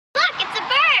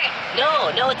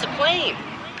No, it's a plane.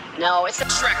 No, it's a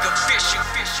track of fishing.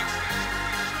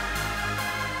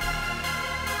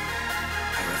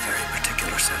 I have a very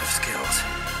particular set of skills.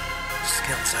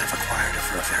 Skills I've acquired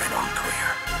over a very long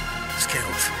career.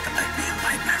 Skills that make me a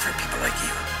nightmare for people like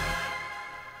you.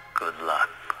 Good luck.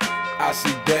 I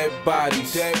see dead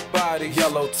bodies,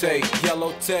 yellow tape,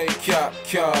 cop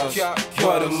cars.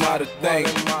 What am I to think?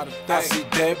 I see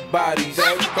dead bodies,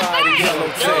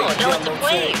 yellow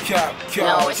tape, cop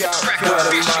cars. What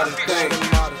am I to think?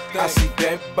 I see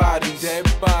dead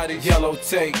bodies, yellow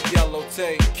tape,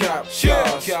 cop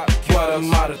cars. What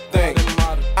am I to think?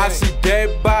 I see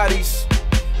dead bodies,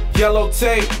 yellow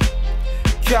tape,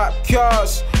 cop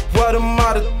cars. What am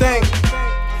I to think?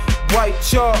 White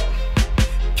chalk,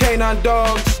 canine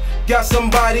dogs, got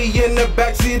somebody in the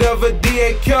backseat of a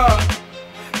DA car.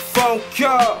 Phone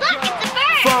call,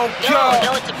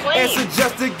 answer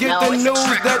just to get the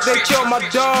news that they killed my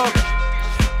dog.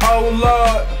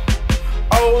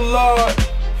 Oh Lord,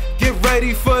 get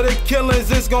ready for the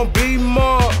killings, it's gonna be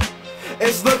more.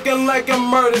 It's looking like a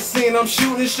murder scene, I'm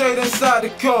shooting straight inside the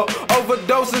car.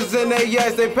 Overdoses in their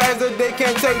ass, they pass it, they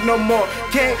can't take no more.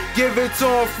 Can't give it to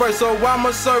them first, so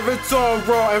I'ma serve it to them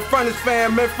raw. In front of his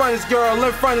fam, in front of his girl,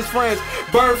 in front of his friends.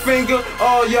 Bird finger,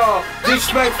 all y'all,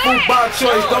 disrespectful by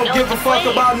choice. Don't give a fuck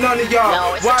about none of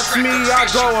y'all. Watch me, I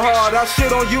go hard, I shit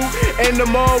on you in the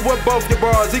mall with both your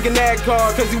bras. He can act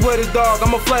hard, cause he with his dog,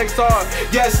 I'ma flex hard.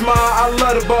 Yes, ma, I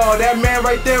love the ball. That man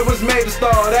right there was made to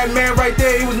star. That man right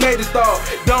there, he was made to star.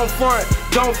 Don't front,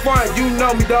 you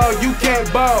know me, dog, you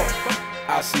can't ball.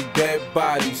 I see dead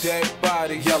bodies,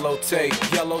 yellow tape,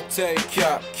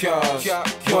 cop cars.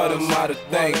 What am I to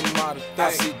think?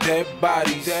 I see dead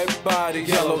bodies,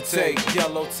 yellow tape,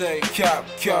 cop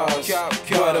cars.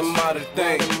 What am I to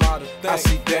think? I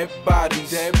see dead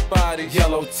bodies,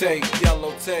 yellow tape,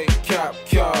 cop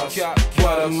cars.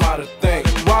 What am I to think?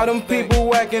 Why them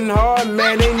people acting hard,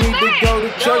 man? They need to go to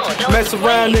church, mess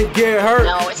around and get hurt.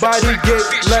 Body get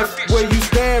left where you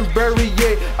stand, bury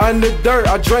it under dirt.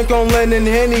 I drank on Lennon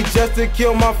Henny just to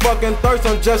kill my fucking thirst.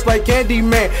 I'm just like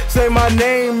Candyman. Say my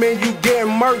name and you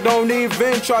getting murked. Don't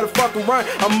even try to fucking run.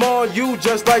 I'm on you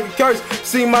just like a curse.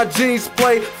 See my G's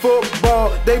play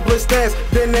football. They blitz dance,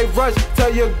 then they rush.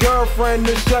 Tell your girlfriend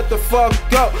to shut the fuck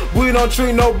up. We don't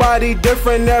treat nobody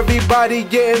different. Everybody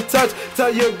get in touch.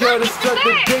 Tell your girl to suck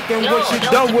the dick, and when she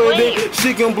done with it,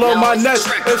 she can blow my nuts.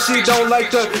 If she don't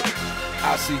like the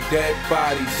I see dead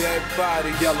bodies,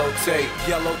 yellow tape,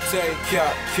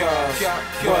 cop cars.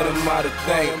 What am I to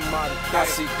think? I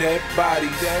see dead bodies,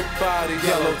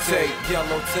 yellow tape,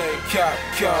 cop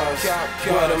cars.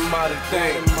 What am I to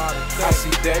think? I see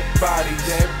dead bodies,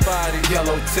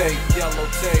 yellow tape,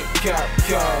 cop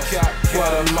cars.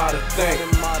 What am I to think?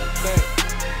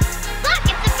 Look,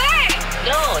 it's a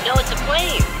bird.